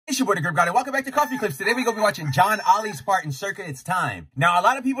your boy, TheGripGod, and welcome back to Coffee Clips. Today we're going to be watching Jon Allie's part in Circa It's Time. Now, a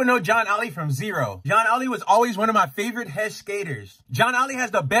lot of people know Jon Allie from Zero. Jon Allie was always one of my favorite hesh skaters. Jon Allie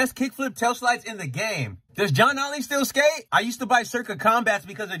has the best kickflip tail slides in the game. Does Jon Allie still skate? I used to buy Circa combats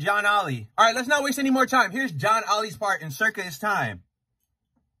because of Jon Allie. All right, let's not waste any more time. Here's Jon Allie's part in Circa It's Time.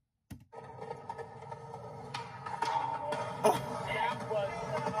 Oh.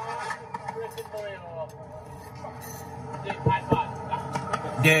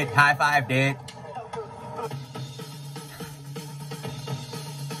 Dude, high five, dude.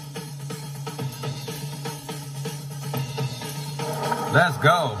 Let's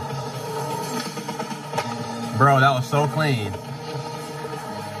go. Bro, that was so clean.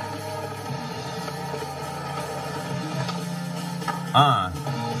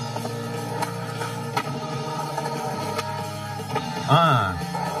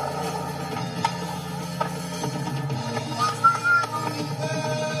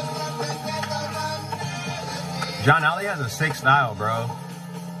 Jon Allie has a sick style, bro.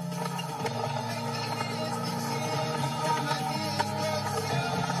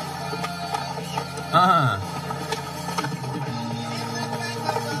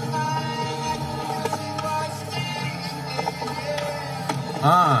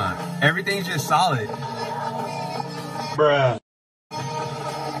 Everything's just solid. Bruh.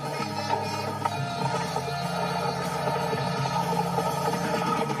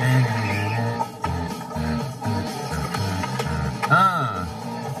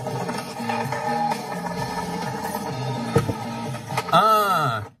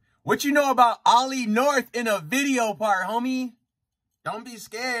 What you know about Ollie North in a video part, homie? Don't be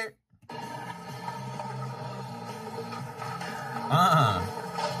scared.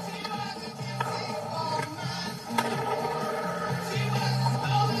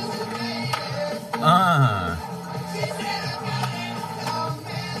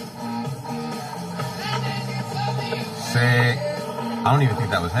 Sick. I don't even think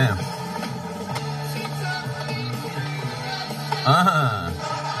that was him.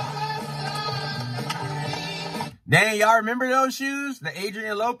 Dang, y'all remember those shoes? The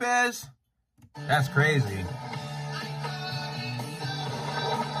Adrian Lopez? That's crazy.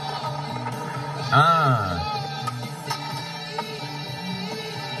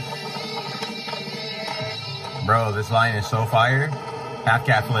 Bro, this line is so fire. Half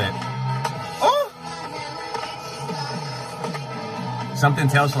cat flip. Oh! Something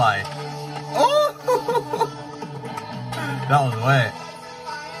tail slide. Oh! That was wet.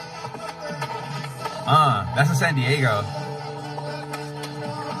 That's in San Diego.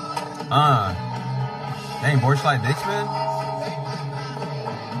 Dang, board slide big spin?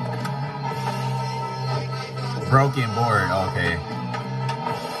 Broken board, okay.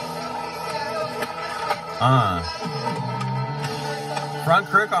 Front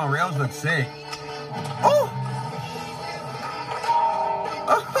crook on rails looks sick. Oh!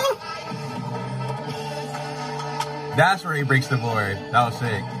 That's where he breaks the board. That was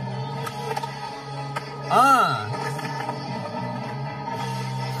sick.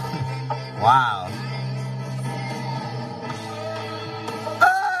 Wow.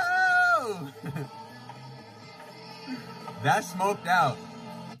 Oh! That's smoked out.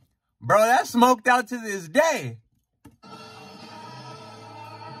 Bro, that's smoked out to this day.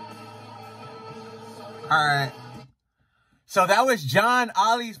 Alright. So that was Jon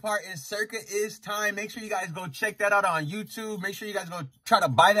Allie's part in Circa It's Time. Make sure you guys go check that out on YouTube. Make sure you guys go try to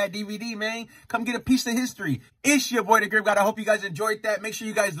buy that DVD, man. Come get a piece of history. It's your boy, TheGripGod. I hope you guys enjoyed that. Make sure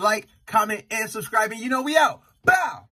you guys like, comment, and subscribe. And you know we out. Bow!